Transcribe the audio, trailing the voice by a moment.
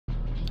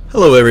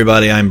Hello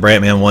everybody, I'm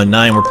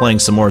Bratman19. We're playing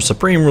some more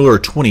Supreme Ruler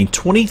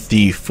 2020,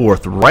 the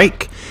Fourth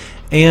Reich.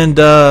 And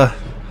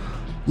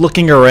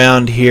looking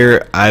around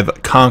here,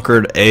 I've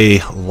conquered a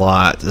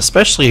lot,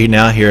 especially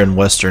now here in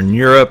Western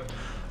Europe.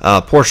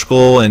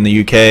 Portugal and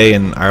the UK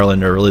and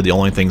Ireland are really the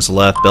only things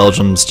left.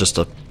 Belgium's just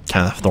a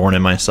kind of thorn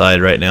in my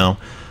side right now.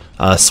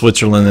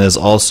 Switzerland is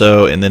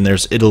also, and then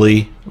there's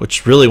Italy,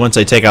 which really once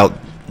I take out,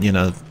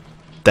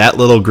 that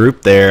little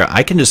group there,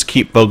 I can just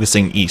keep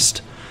focusing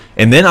east.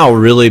 And then I'll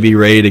really be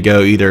ready to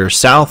go either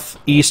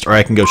southeast or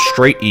I can go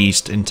straight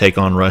east and take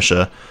on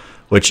Russia,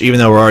 which even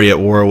though we're already at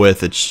war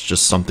with, it's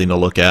just something to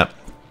look at.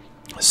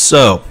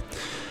 So,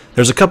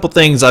 there's a couple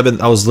things I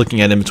was looking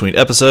at in between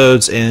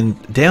episodes,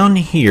 and down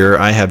here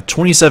I have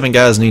 27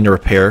 guys needing to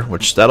repair,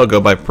 which that'll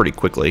go by pretty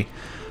quickly.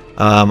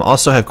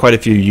 Also have quite a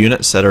few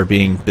units that are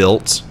being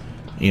built,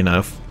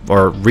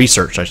 or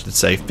researched I should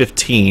say,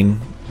 15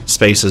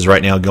 spaces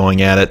right now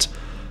going at it.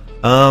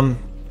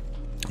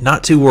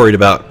 Not too worried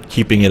about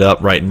keeping it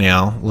up right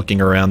now.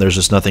 Looking around, there's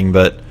just nothing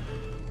but,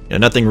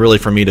 nothing really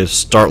for me to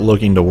start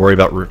looking to worry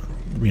about,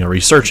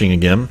 researching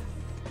again.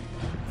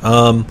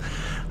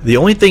 The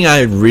only thing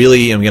I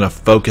really am going to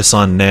focus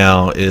on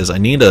now is I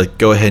need to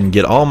go ahead and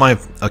get all my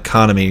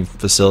economy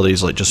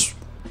facilities just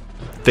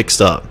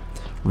fixed up,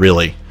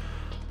 really.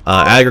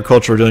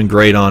 Agriculture we're doing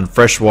great on,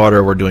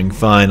 freshwater we're doing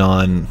fine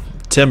on,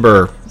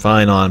 timber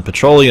fine on,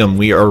 petroleum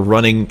we are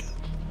running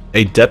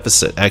a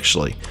deficit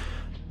actually.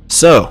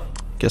 So,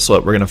 guess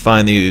what? We're going to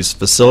find these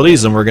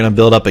facilities and we're going to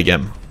build up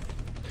again.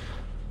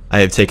 I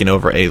have taken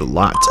over a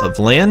lot of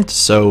land,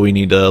 so we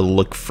need to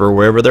look for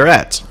wherever they're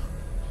at.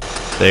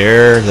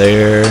 There.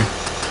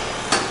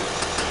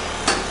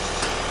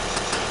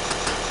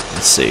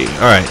 Let's see.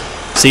 Alright.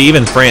 See,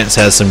 even France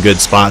has some good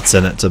spots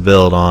in it to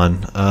build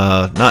on.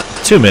 Not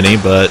too many,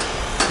 but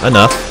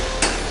enough.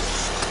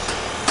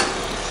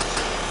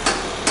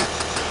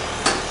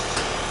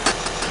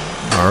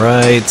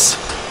 Alright.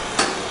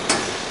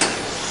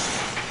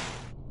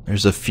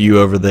 There's a few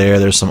over there.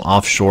 There's some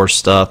offshore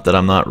stuff that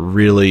I'm not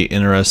really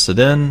interested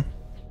in.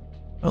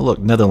 Oh look,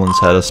 Netherlands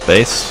had a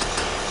space.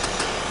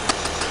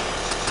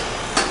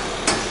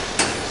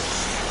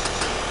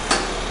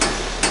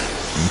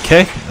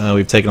 Okay,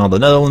 we've taken all the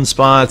Netherlands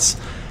spots.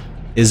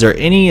 Is there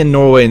any in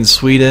Norway and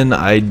Sweden?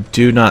 I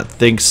do not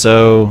think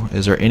so.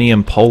 Is there any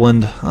in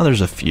Poland? Oh,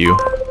 there's a few.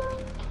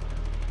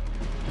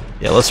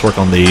 Yeah, let's work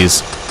on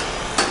these.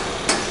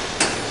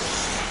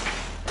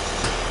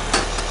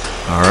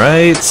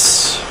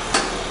 Alright.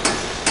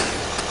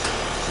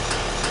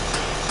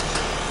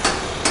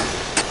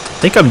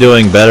 I think I'm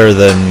doing better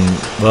than,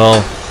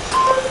 well,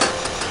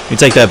 let me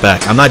take that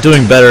back. I'm not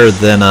doing better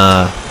than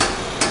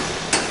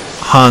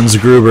Hans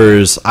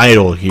Gruber's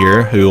idol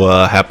here, who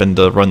happened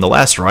to run the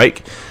last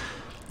Reich.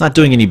 Not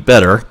doing any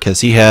better,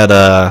 because he had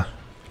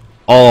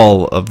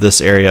all of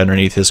this area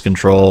underneath his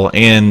control,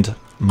 and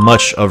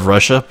much of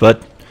Russia,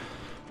 but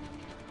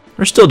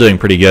we're still doing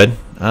pretty good.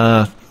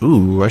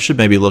 Ooh, I should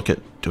maybe look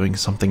at doing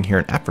something here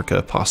in Africa,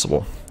 if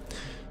possible.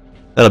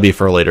 That'll be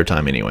for a later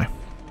time anyway.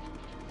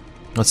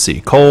 Let's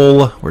see,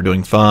 coal, we're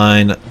doing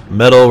fine.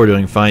 Metal, we're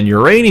doing fine.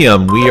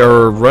 Uranium, we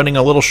are running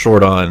a little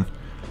short on.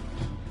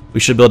 We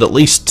should build at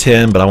least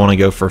 10, but I want to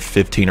go for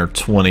 15 or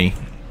 20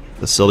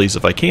 facilities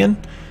if I can.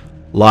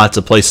 Lots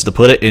of places to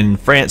put it, and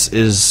France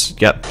is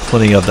got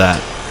plenty of that.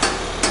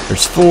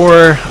 There's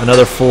 4,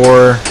 another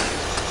 4,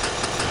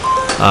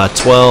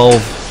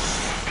 12.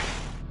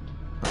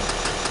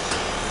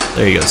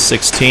 There you go,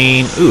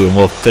 16. Ooh, and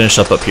we'll finish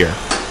up here.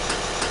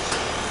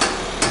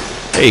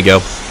 There you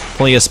go.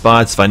 Plenty of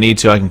spots. If I need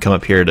to, I can come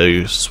up here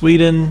to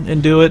Sweden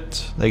and do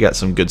it. They got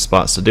some good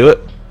spots to do it.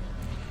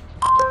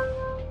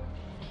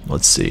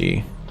 Let's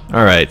see.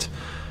 Alright.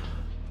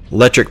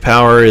 Electric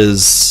power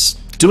is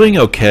doing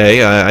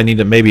okay. I need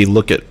to maybe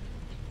look at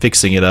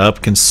fixing it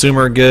up.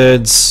 Consumer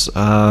goods,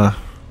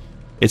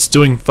 it's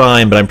doing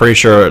fine, but I'm pretty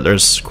sure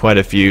there's quite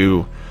a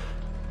few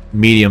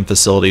medium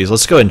facilities.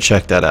 Let's go ahead and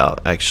check that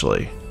out,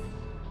 actually.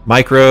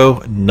 Micro,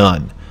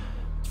 none.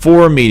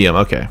 4 medium,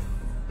 okay.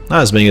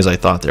 Not as many as I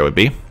thought there would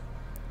be.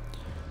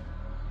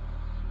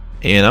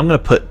 And I'm going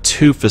to put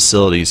 2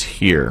 facilities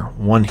here.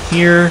 One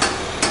here,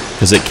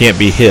 because it can't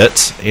be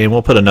hit, and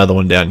we'll put another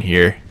one down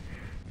here.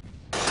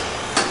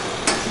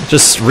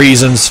 Just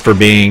reasons for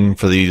being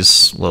for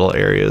these little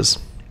areas.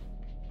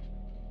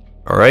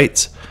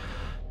 Alright.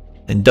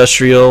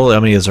 Industrial, how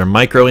many is there?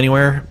 Micro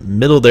anywhere?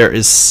 Middle there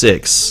is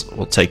 6.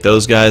 We'll take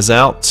those guys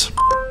out.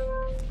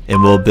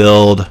 And we'll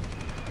build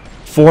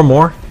 4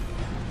 more.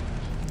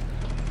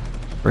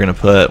 We're going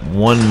to put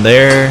 1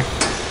 there.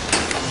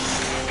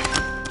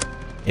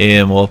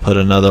 And we'll put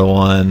another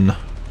one.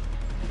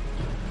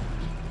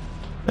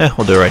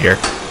 We'll do it right here.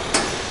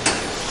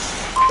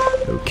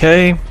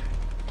 Okay.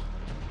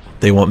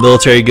 They want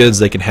military goods,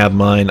 they can have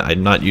mine.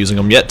 I'm not using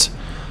them yet.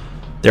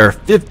 There are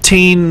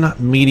 15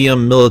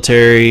 medium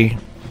military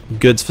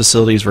goods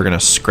facilities. We're going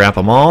to scrap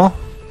them all.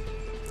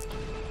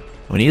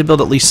 We need to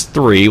build at least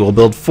 3. We'll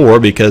build 4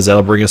 because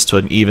that'll bring us to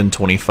an even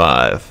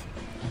 25.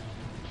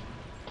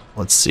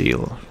 Let's see.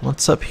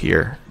 What's up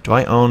here? Do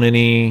I own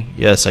any?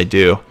 Yes, I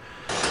do.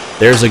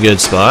 There's a good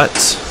spot.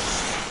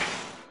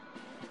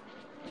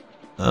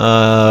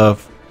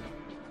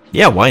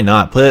 Yeah, why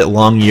not? Put it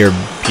Longyear.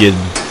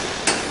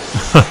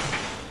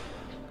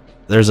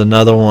 There's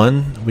another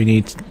one.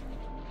 We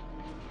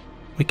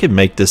could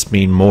make this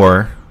mean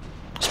more.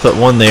 Let's put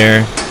one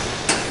there.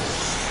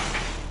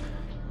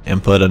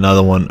 And put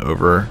another one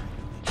over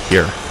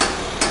here.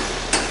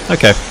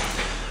 Okay.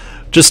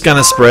 Just kind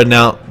of spreading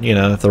out, you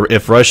know,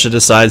 if Russia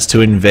decides to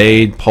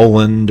invade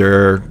Poland,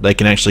 or they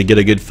can actually get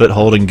a good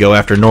foothold and go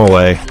after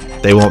Norway,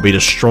 they won't be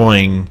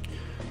destroying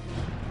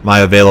my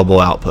available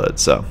output.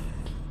 So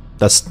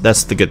that's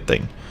the good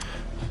thing.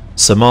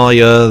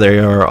 Somalia, they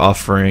are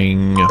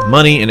offering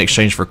money in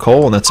exchange for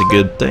coal, and that's a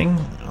good thing.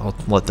 I'll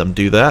let them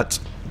do that.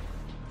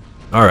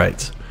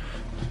 Alright.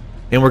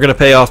 And we're going to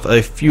pay off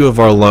a few of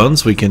our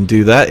loans. We can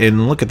do that,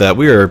 and look at that.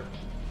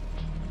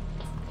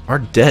 Our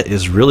debt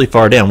is really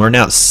far down. We're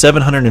now at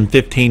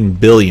 715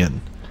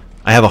 billion.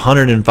 I have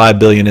 105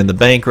 billion in the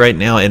bank right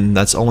now, and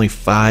that's only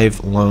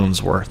 5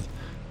 loans worth.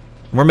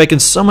 And we're making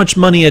so much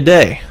money a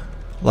day.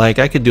 Like,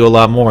 I could do a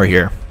lot more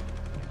here.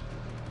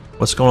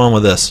 What's going on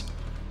with this?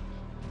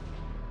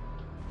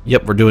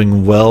 Yep, we're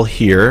doing well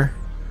here.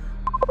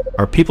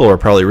 Our people are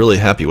probably really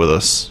happy with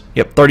us.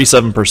 Yep,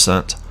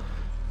 37%.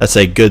 That's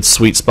a good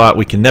sweet spot.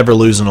 We can never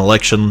lose an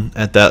election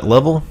at that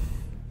level.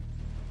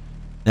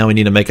 Now we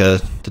need to make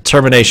a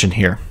determination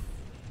here.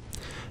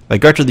 If I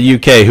go after the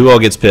UK, who all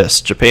gets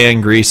pissed? Japan,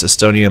 Greece,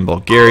 Estonia, and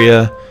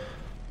Bulgaria.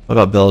 What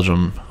about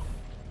Belgium?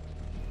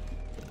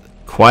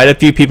 Quite a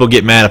few people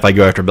get mad if I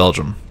go after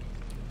Belgium.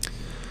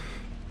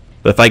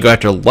 But if I go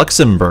after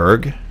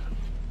Luxembourg,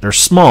 they're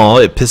small,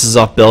 it pisses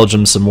off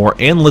Belgium some more,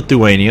 and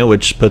Lithuania,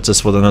 which puts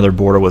us with another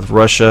border with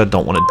Russia.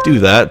 Don't want to do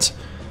that.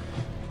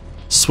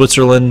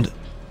 Switzerland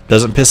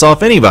doesn't piss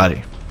off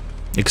anybody,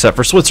 except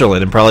for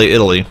Switzerland and probably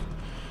Italy.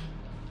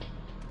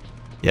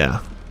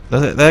 Yeah,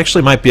 that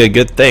actually might be a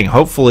good thing.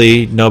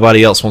 Hopefully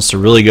nobody else wants to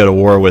really go to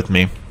war with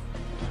me.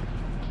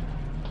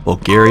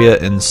 Bulgaria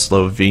and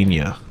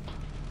Slovenia.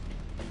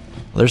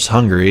 There's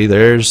Hungary,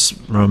 there's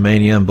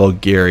Romania and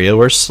Bulgaria.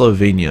 Where's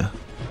Slovenia?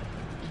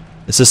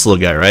 It's this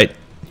little guy, right?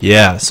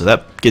 Yeah, so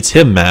that gets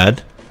him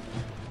mad.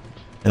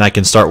 And I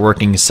can start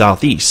working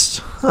southeast.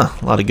 Huh,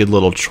 a lot of good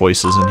little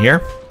choices in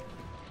here.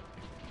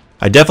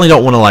 I definitely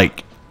don't want to,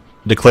 like,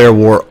 declare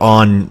war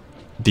on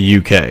the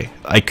UK.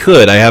 I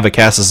could. I have a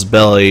casus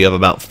belli of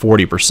about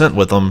 40%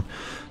 with them,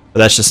 but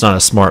that's just not a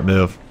smart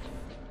move.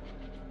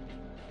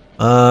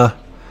 I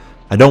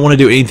don't want to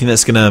do anything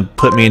that's going to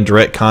put me in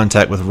direct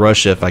contact with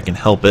Russia if I can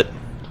help it,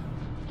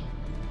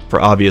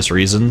 for obvious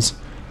reasons.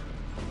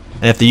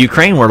 And if the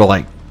Ukraine were to,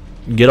 like,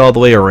 get all the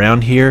way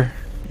around here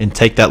and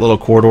take that little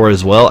corridor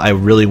as well, I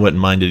really wouldn't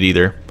mind it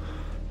either.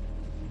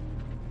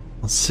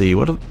 Let's see.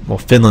 Well,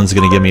 Finland's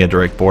going to give me a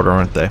direct border,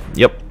 aren't they?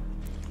 Yep.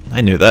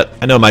 I knew that.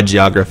 I know my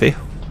geography.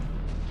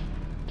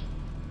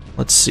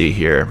 Let's see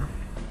here.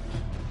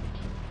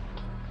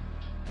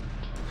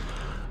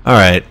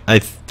 Alright, I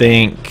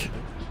think...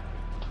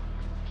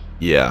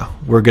 yeah,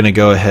 we're going to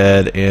go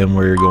ahead and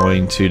we're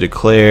going to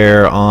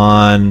declare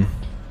on...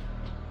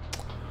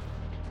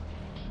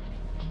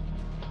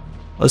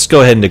 let's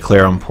go ahead and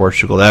declare on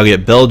Portugal. That'll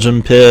get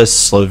Belgium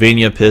pissed,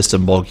 Slovenia pissed,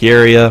 and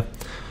Bulgaria.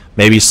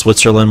 Maybe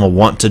Switzerland will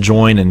want to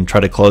join and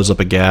try to close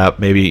up a gap.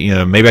 Maybe, you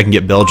know, maybe I can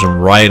get Belgium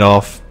right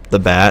off the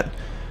bat.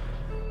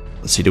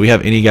 Let's see, do we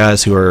have any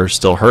guys who are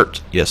still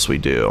hurt? Yes, we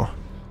do.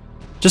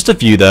 Just a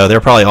few, though. They're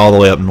probably all the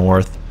way up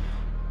north.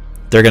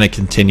 They're going to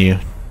continue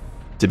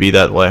to be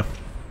that way.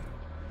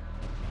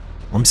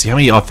 Let me see, how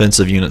many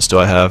offensive units do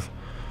I have?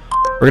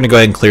 We're going to go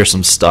ahead and clear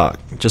some stock,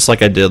 just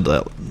like I did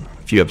a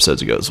few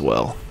episodes ago as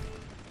well.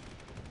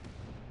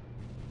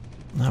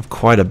 I have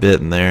quite a bit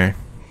in there.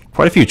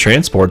 Quite a few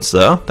transports,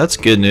 though. That's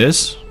good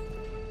news.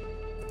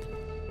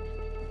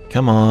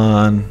 Come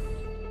on.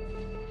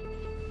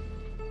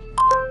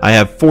 I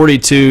have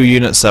 42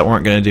 units that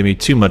weren't going to do me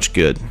too much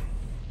good.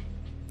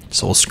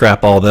 So we'll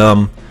scrap all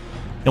them.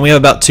 And we have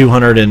about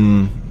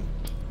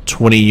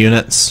 220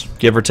 units,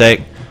 give or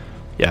take.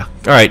 Yeah.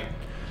 Alright.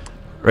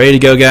 Ready to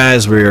go,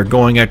 guys. We're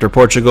going after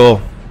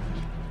Portugal.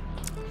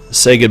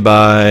 Say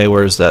goodbye.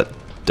 Where's that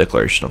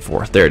declaration of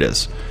war? There it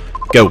is.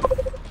 Go.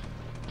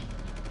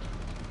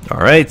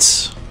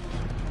 Alright.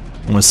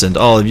 I'm going to send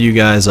all of you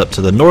guys up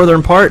to the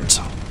northern part.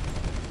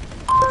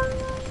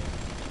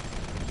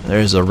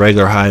 There's a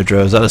regular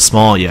hydro. Is that a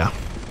small? Yeah.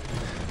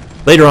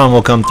 Later on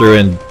we'll come through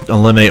and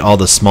eliminate all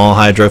the small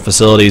hydro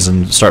facilities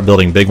and start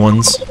building big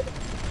ones.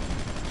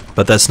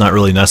 But that's not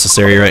really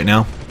necessary right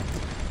now.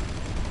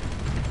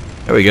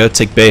 There we go.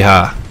 Take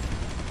Beja.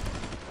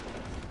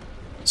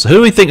 So who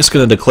do we think is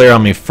going to declare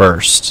on me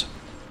first?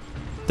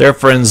 They're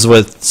friends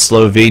with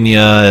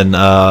Slovenia and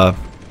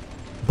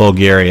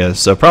Bulgaria,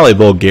 so probably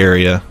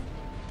Bulgaria.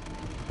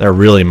 They're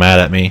really mad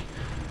at me.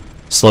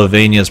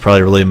 Slovenia's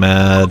probably really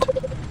mad.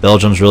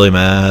 Belgium's really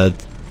mad.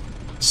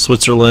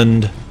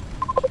 Switzerland,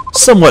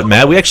 somewhat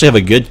mad. We actually have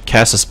a good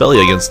casus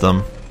belli against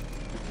them.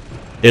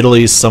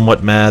 Italy's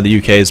somewhat mad. The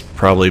UK is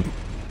probably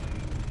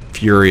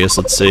furious.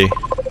 Let's see.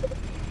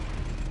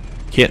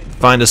 Can't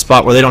find a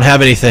spot where they don't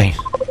have anything.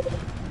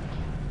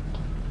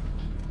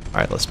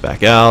 Alright, let's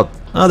back out.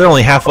 Oh, they're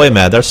only halfway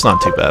mad. That's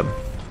not too bad.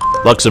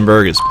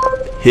 Luxembourg is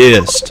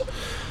pissed.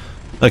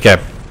 Okay.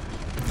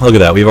 Look at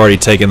that. We've already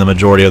taken the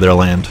majority of their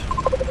land.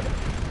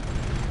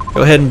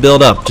 Go ahead and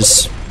build up.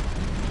 Just...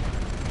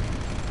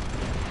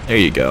 There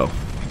you go.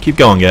 Keep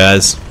going,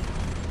 guys.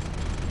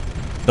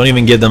 Don't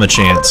even give them a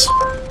chance.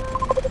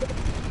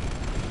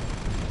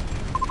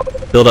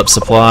 Build up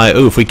supply.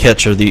 Ooh, if we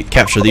capture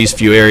these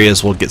few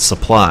areas, we'll get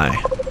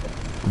supply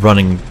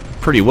running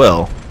pretty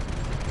well.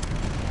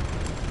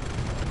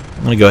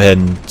 I'm going to go ahead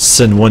and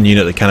send one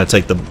unit to kind of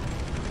take the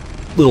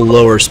little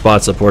lower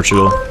spots of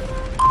Portugal.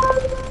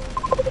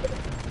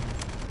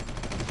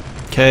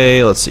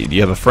 Okay, let's see. Do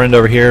you have a friend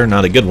over here?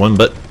 Not a good one,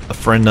 but a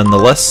friend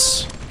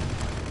nonetheless.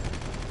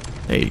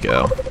 There you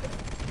go.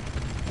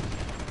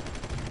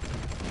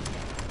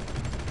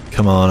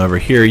 Come on over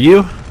here,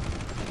 you.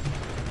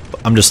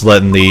 I'm just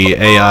letting the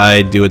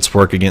AI do its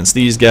work against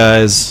these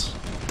guys.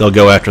 They'll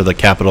go after the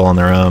capital on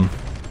their own.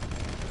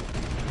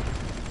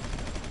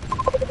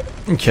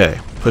 Okay,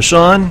 push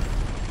on.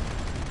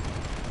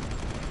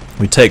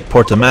 We take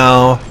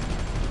Portimao.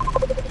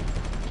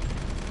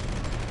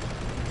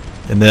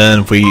 And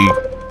then if we...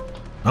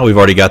 Oh, we've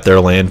already got their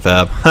land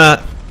fab.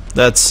 Ha!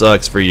 That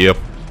sucks for you.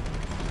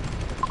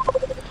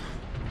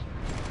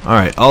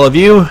 Alright, all of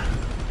you,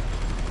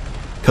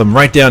 come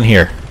right down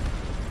here.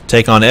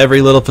 Take on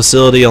every little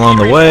facility along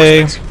the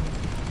way.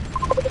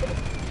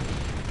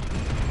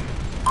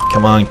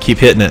 Come on, keep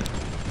hitting it.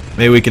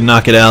 Maybe we can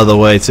knock it out of the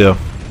way too.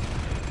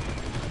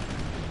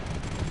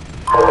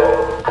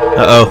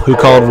 Uh-oh, who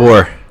called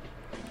war?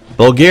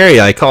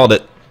 Bulgaria, I called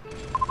it.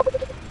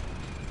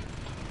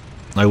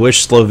 I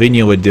wish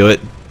Slovenia would do it,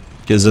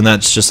 because then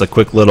that's just a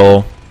quick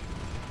little...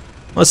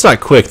 Well, it's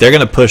not quick. They're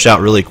going to push out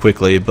really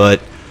quickly,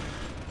 but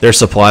their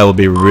supply will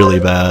be really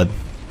bad.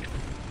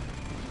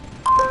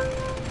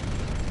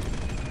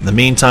 In the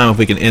meantime, if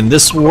we can end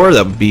this war,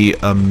 that would be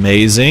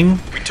amazing.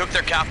 We took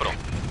their capital.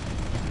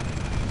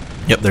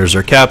 Yep, there's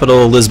their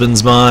capital.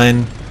 Lisbon's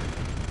mine.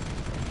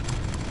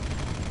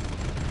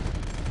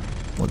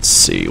 Let's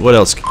see, what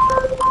else?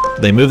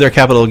 They moved their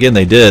capital again?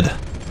 They did.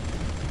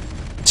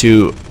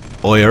 To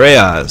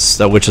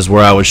Oeiras, which is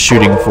where I was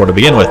shooting for to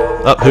begin with.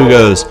 Up, who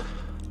goes?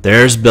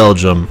 There's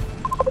Belgium.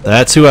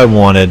 That's who I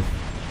wanted.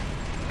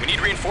 We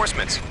need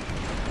reinforcements.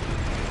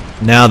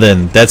 Now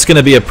then, that's going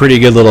to be a pretty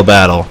good little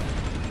battle.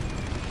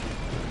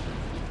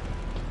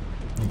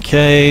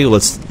 Okay,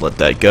 let's let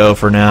that go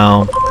for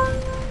now.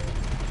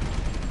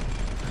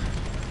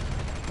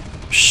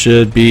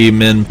 Should be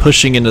men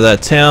pushing into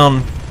that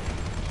town.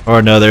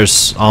 Or no,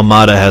 there's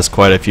Almada has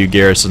quite a few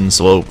garrisons,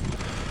 so we'll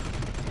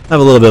have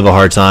a little bit of a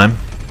hard time.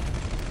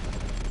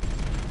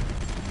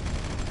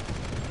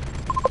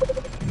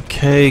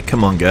 Okay,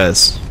 come on,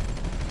 guys.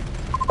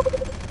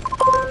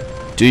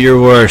 Do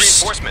your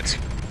worst.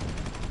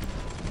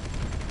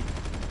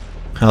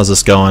 How's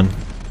this going?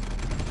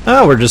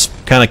 Oh, we're just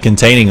kind of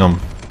containing them,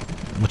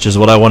 which is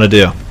what I want to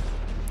do.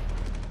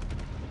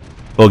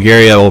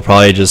 Bulgaria will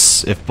probably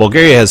just... If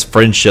Bulgaria has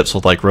friendships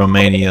with like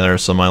Romania or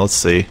something, let's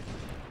see.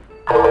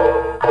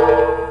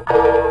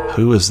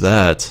 Who is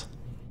that?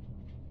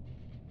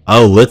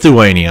 Oh,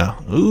 Lithuania.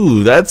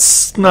 Ooh,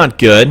 that's not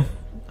good.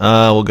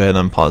 We'll go ahead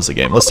and unpause the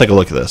game. Let's take a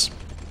look at this.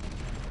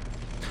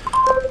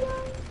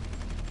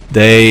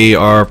 They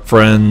are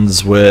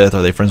friends with...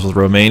 Are they friends with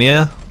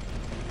Romania?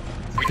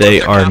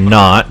 They are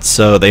not,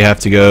 so they have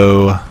to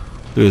go...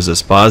 Who is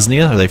this?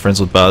 Bosnia? Are they friends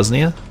with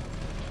Bosnia?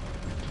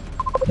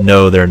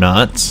 No, they're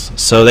not.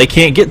 So they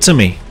can't get to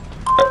me.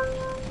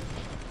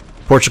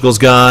 Portugal's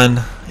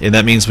gone, and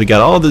that means we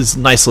got all these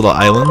nice little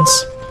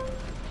islands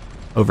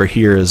over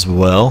here as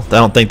well. I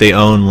don't think they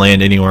own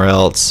land anywhere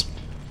else.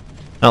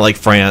 Not like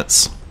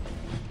France.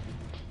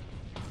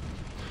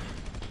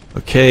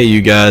 Okay,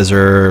 you guys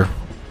are...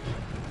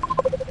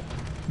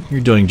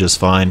 You're doing just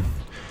fine.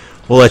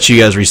 We'll let you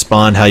guys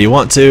respond how you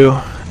want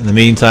to. In the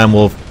meantime,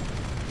 we'll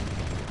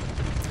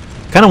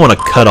kind of want to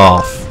cut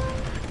off.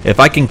 If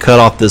I can cut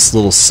off this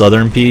little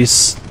southern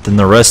piece, then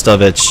the rest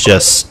of it's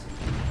just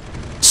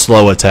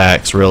slow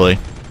attacks, really.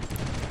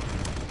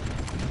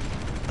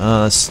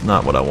 That's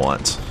not what I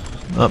want.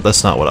 Oh,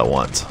 that's not what I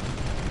want.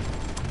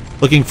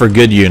 Looking for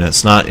good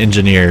units, not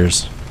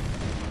engineers.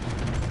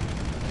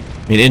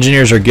 I mean,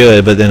 engineers are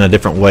good, but in a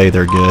different way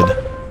they're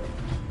good.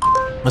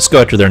 Let's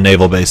go after their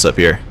naval base up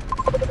here.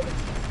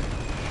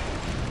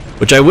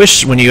 Which I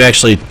wish when you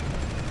actually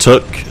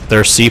took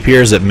their sea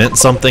piers it meant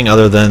something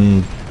other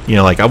than, you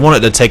know, like I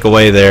wanted to take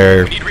away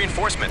their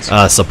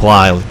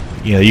supply.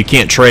 You know, you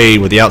can't trade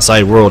with the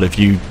outside world if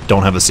you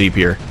don't have a sea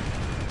pier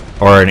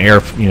or an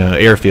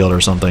airfield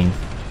or something.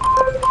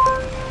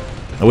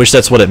 I wish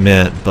that's what it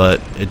meant,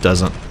 but it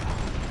doesn't.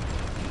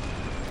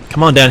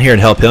 Come on down here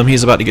and help him.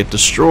 He's about to get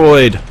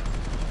destroyed.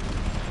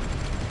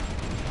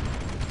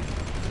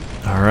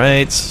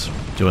 Alright,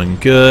 doing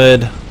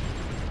good.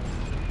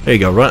 There you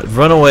go,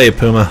 run away,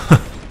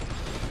 Puma.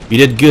 You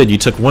did good, you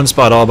took one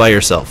spot all by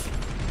yourself.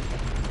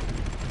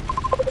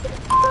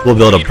 We'll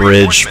build a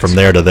bridge from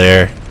there to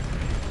there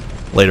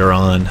later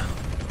on.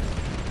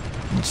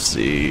 Let's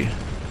see.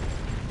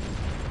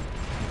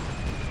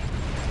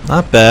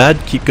 Not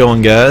bad. Keep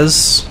going,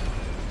 guys.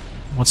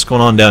 What's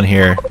going on down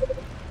here?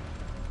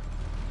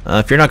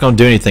 If you're not going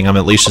to do anything, I'm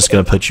at least just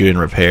going to put you in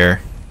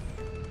repair.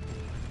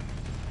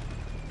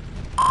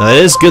 Now, it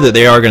is good that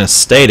they are going to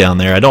stay down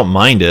there. I don't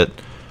mind it,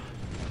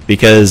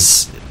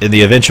 because in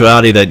the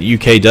eventuality that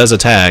UK does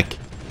attack,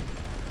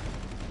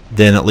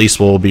 then at least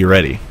we'll be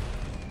ready.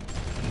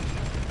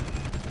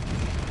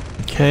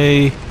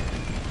 Okay.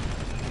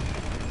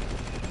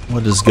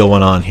 What is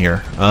going on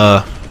here?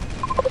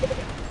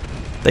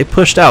 They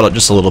pushed out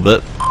just a little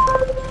bit.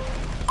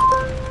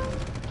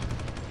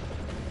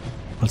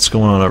 What's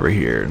going on over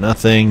here?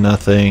 Nothing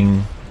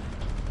going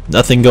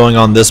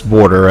on this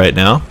border right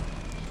now.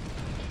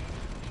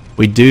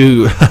 We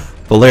do...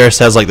 Belarus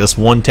has like this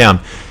one town.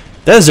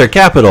 That is their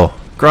capital.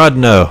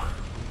 Grodno.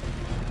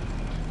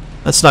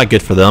 That's not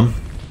good for them.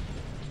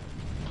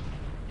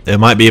 It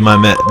might be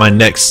my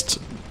next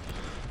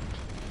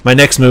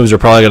moves are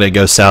probably going to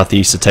go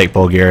southeast to take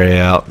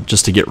Bulgaria out,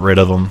 just to get rid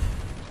of them.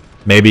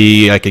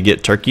 Maybe I could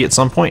get Turkey at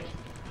some point,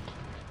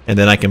 and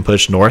then I can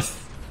push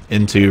north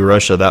into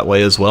Russia that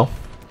way as well.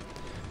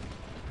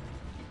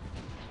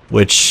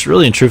 Which,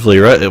 really and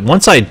truthfully,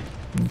 once I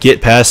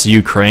get past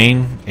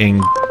Ukraine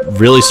and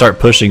really start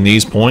pushing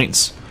these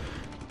points,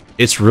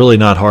 it's really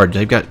not hard.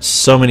 They've got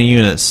so many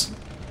units.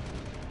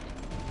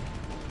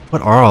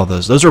 What are all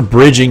those? Those are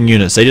bridging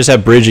units. They just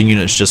have bridging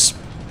units just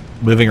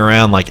moving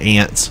around like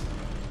ants.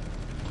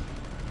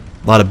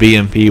 A lot of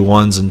BMP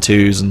 1s and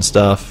 2s and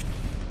stuff.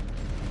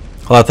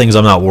 A lot of things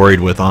I'm not worried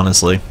with,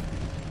 honestly.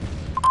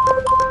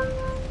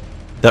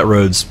 That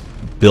road's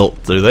built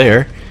through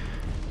there.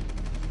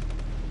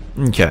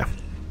 Okay.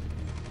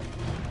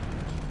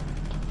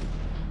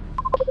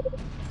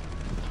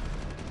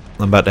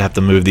 I'm about to have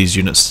to move these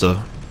units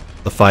to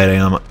the fight,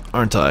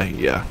 aren't I?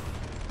 Yeah.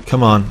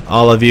 Come on,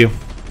 all of you.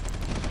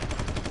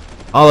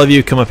 All of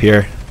you, come up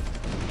here.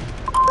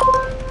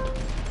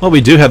 Well, we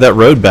do have that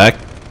road back.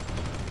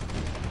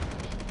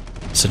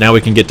 So now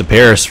we can get to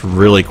Paris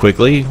really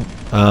quickly.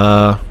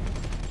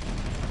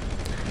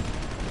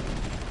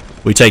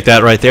 We take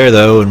that right there,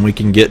 though, and we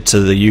can get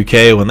to the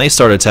UK when they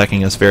start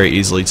attacking us very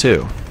easily,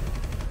 too.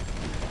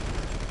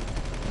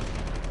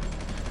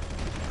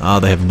 Oh,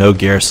 they have no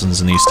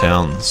garrisons in these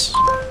towns.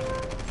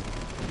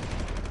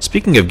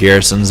 Speaking of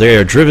garrisons, they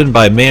are driven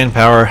by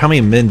manpower. How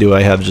many men do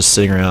I have just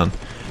sitting around?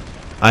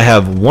 I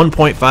have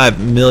 1.5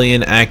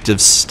 million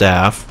active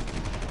staff,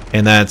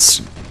 and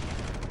that's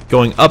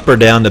going up or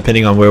down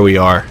depending on where we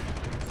are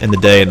in the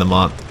day and the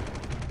month.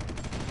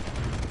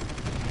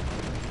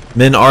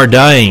 Men are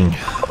dying.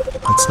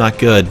 That's not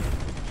good.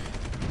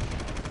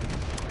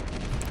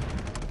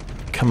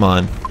 Come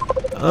on.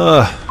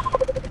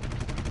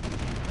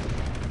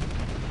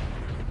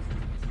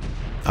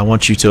 I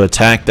want you to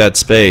attack that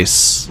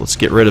space. Let's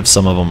get rid of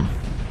some of them.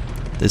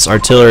 This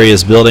artillery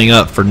is building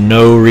up for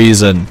no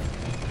reason.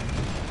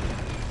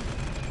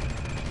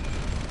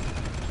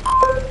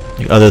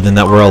 Other than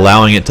that we're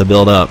allowing it to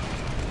build up.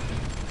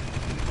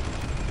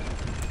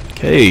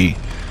 Okay.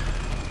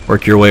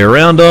 Work your way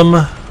around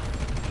them.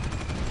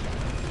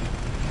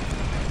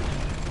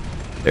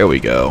 There we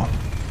go.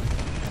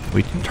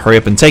 We can hurry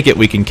up and take it.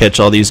 We can catch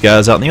all these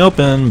guys out in the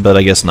open, but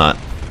I guess not.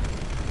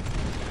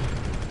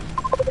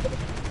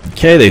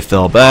 Okay, they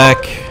fell back.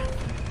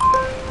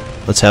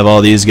 Let's have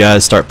all these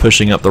guys start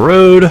pushing up the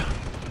road.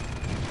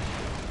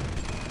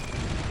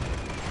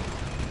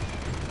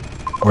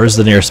 Where's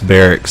the nearest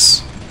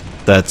barracks?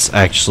 That's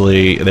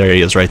actually, there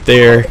he is right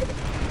there.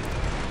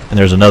 And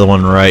there's another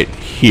one right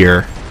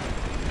here.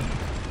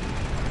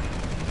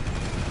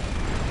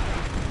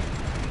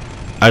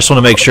 I just want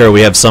to make sure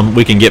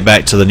we can get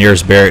back to the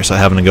nearest barracks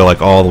without having to go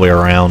like all the way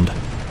around.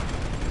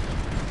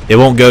 It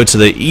won't go to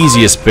the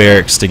easiest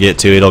barracks to get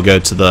to, it'll go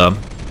to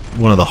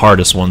one of the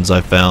hardest ones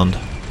I found.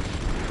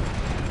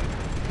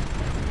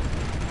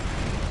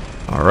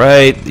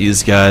 Alright,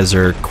 these guys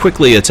are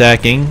quickly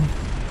attacking.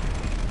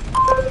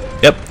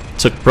 Yep,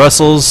 took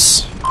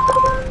Brussels.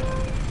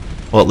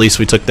 Well, at least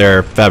we took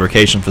their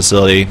fabrication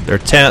facility. Their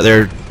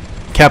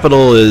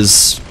capital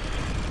is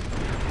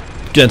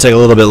gonna take a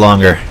little bit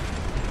longer.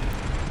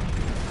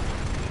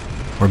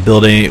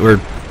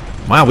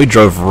 Wow, we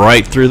drove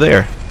right through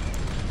there.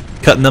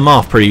 Cutting them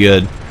off pretty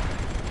good.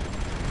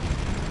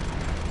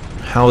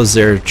 How is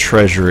their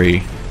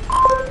treasury?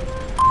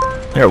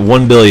 They're at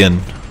 1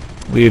 billion.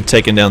 We've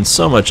taken down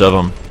so much of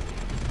them.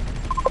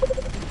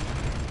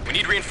 We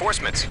need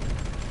reinforcements.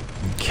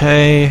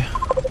 Okay,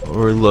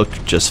 we look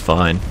just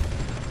fine.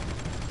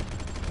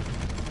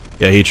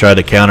 Yeah, he tried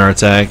to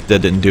counterattack.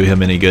 That didn't do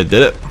him any good,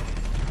 did it?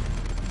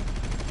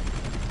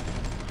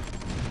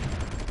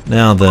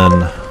 Now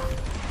then.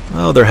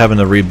 Oh, they're having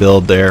to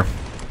rebuild there.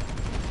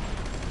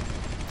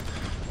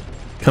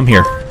 Come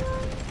here.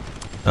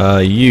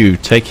 You,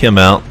 take him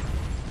out.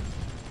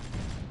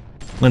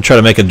 I'm going to try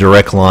to make a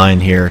direct line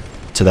here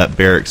to that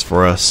barracks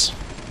for us.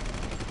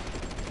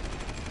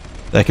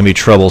 That can be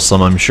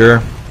troublesome, I'm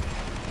sure.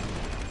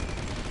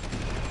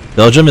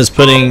 Belgium is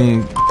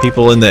putting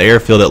people in the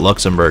airfield at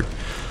Luxembourg.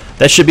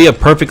 That should be a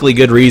perfectly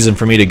good reason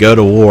for me to go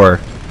to war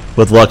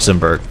with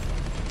Luxembourg.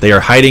 They are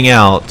hiding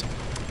out.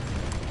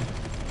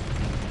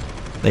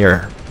 They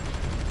are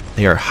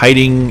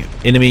hiding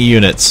enemy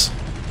units.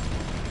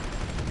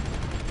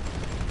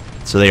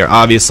 So they are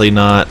obviously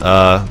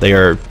not, they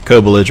are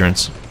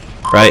co-belligerents,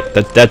 right?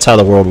 That's how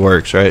the world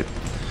works, right?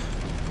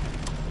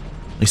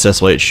 At least that's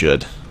the way it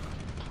should.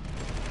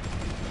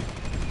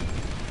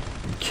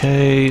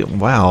 Okay,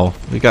 wow.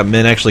 We got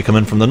men actually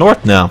coming from the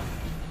north now.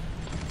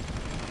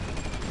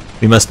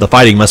 The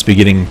fighting must be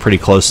getting pretty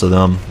close to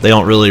them. They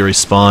don't really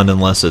respond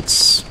unless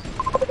it's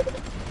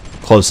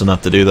close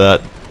enough to do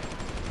that.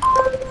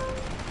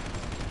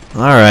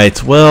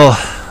 Alright, well,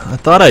 I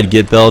thought I'd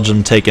get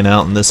Belgium taken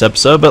out in this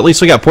episode, but at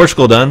least we got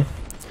Portugal done.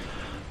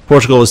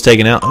 Portugal was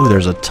taken out. Ooh,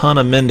 there's a ton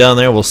of men down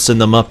there. We'll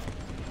send them up.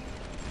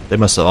 They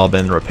must have all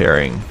been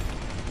repairing.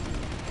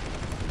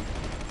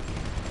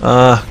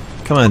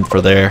 Come in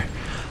for there.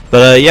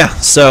 But yeah,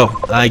 so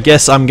I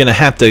guess I'm gonna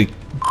have to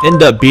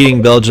end up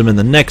beating Belgium in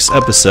the next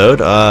episode.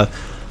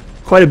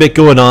 Quite a bit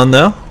going on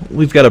though.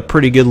 We've got a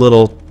pretty good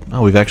little.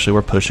 Oh,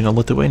 we're pushing on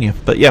Lithuania.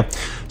 But yeah,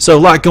 so a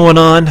lot going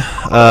on.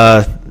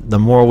 The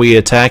more we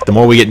attack, the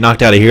more we get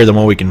knocked out of here, the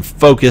more we can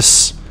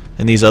focus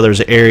in these other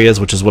areas,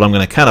 which is what I'm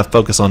going to kind of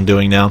focus on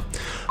doing now.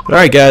 But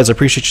alright guys, I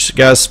appreciate you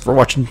guys for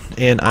watching,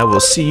 and I will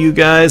see you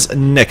guys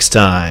next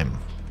time.